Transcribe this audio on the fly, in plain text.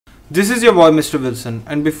This is your boy Mr. Wilson,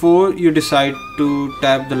 and before you decide to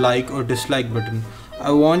tap the like or dislike button,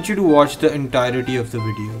 I want you to watch the entirety of the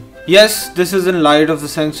video. Yes, this is in light of the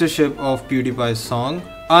censorship of PewDiePie's song.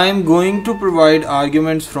 I am going to provide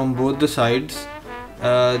arguments from both the sides.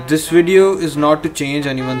 This video is not to change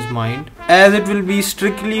anyone's mind, as it will be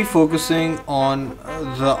strictly focusing on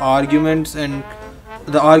the arguments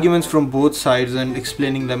from both sides and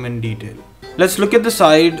explaining them in detail. Let's look at the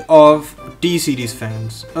side of T-Series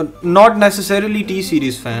fans. Not necessarily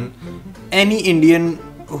T-Series fan, any Indian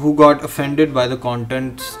who got offended by the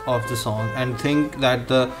contents of the song and think that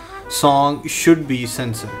the song should be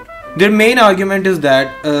censored. Their main argument is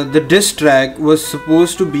that the diss track was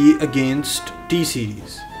supposed to be against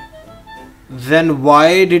T-Series. Then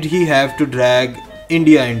why did he have to drag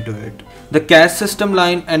India into it? The caste system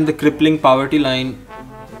line and the crippling poverty line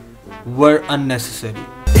were unnecessary.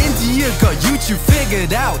 India got YouTube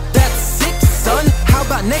figured out, that's sick, son. How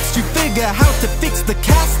about next you figure how to fix the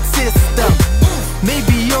caste system?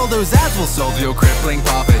 Maybe all those ads will solve your crippling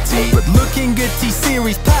poverty, but looking at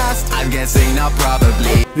T-Series past, I'm guessing not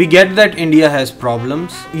probably. We get that India has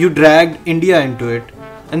problems. You dragged India into it,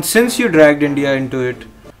 and since you dragged India into it,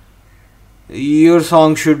 your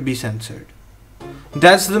song should be censored.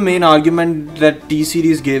 That's the main argument that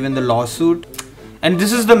T-Series gave in the lawsuit, and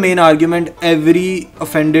this is the main argument every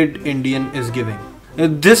offended Indian is giving.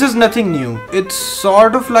 This is nothing new. It's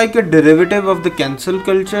sort of like a derivative of the cancel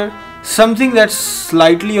culture. Something that's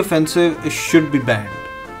slightly offensive should be banned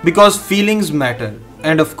because feelings matter,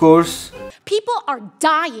 and of course, people are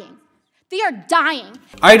dying. They are dying.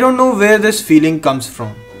 I don't know where this feeling comes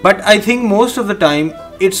from, but I think most of the time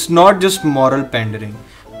it's not just moral pandering.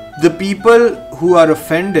 The people who are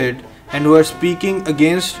offended and who are speaking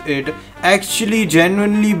against it actually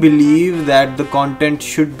genuinely believe that the content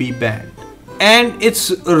should be banned. And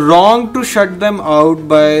it's wrong to shut them out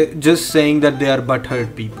by just saying that they are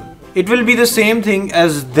butthurt people. It will be the same thing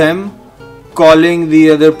as them calling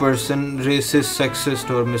the other person racist, sexist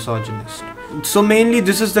or misogynist. So mainly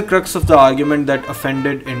this is the crux of the argument that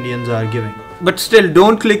offended Indians are giving. But still,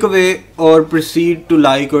 don't click away or proceed to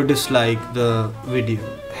like or dislike the video.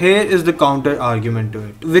 Here is the counter argument to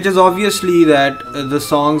it, which is obviously that the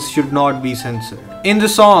songs should not be censored. In the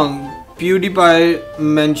song, PewDiePie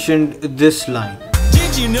mentioned this line.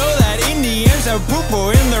 Did you know that Indians have poo-poo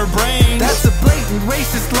in their brains? That's a blatant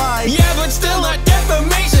racist lie. Yeah, but still not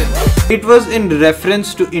defamation. It was in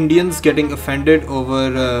reference to Indians getting offended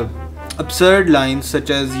over absurd lines such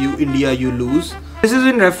as "You India, you lose." This is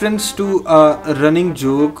in reference to a running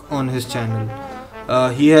joke on his channel.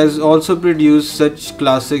 He has also produced such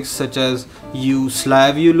classics such as "You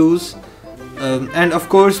Slav, you lose," and of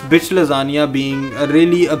course "bitch lasagna" being a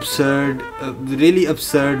really absurd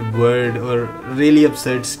word or really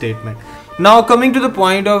absurd statement. Now coming to the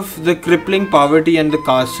point of the crippling poverty and the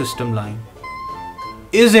caste system line.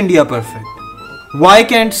 Is India perfect? Why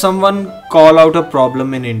can't someone call out a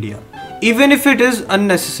problem in India? Even if it is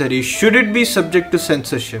unnecessary, should it be subject to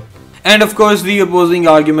censorship? And of course the opposing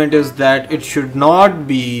argument is that it should not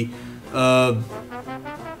be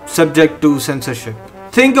subject to censorship.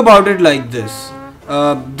 Think about it like this.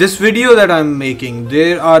 This video that I'm making,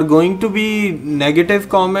 there are going to be negative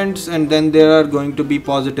comments and then there are going to be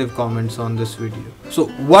positive comments on this video. So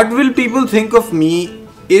what will people think of me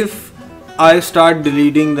if I start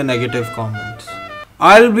deleting the negative comments?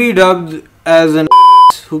 I'll be dubbed as an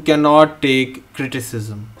who cannot take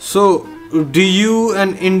criticism. So do you,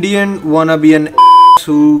 an Indian, wanna be an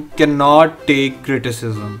who cannot take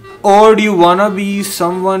criticism? Or do you wanna be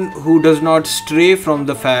someone who does not stray from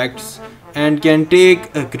the facts and can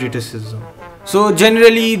take a criticism? So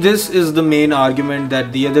generally this is the main argument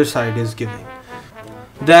that the other side is giving.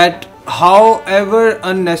 That however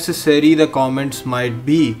unnecessary the comments might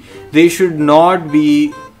be, they should not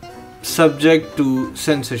be subject to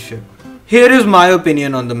censorship. Here is my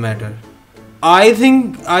opinion on the matter. I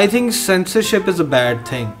think censorship is a bad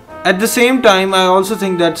thing. At the same time, I also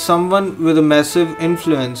think that someone with a massive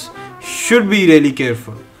influence should be really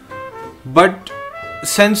careful. But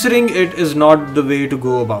censoring it is not the way to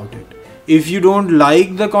go about it. If you don't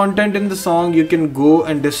like the content in the song, you can go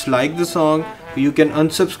and dislike the song. You can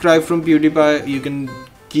unsubscribe from PewDiePie. You can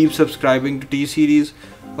keep subscribing to T-Series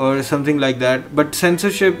or something like that. But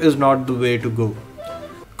censorship is not the way to go.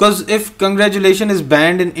 Because if congratulations is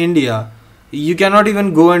banned in India, you cannot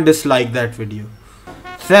even go and dislike that video.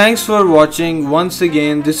 Thanks for watching. Once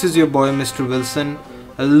again, this is your boy Mr. Wilson.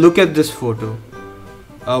 Look at this photo.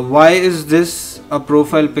 Why is this a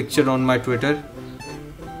profile picture on my Twitter?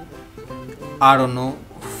 I don't know.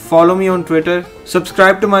 Follow me on Twitter.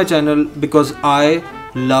 Subscribe to my channel because I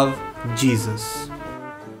love Jesus.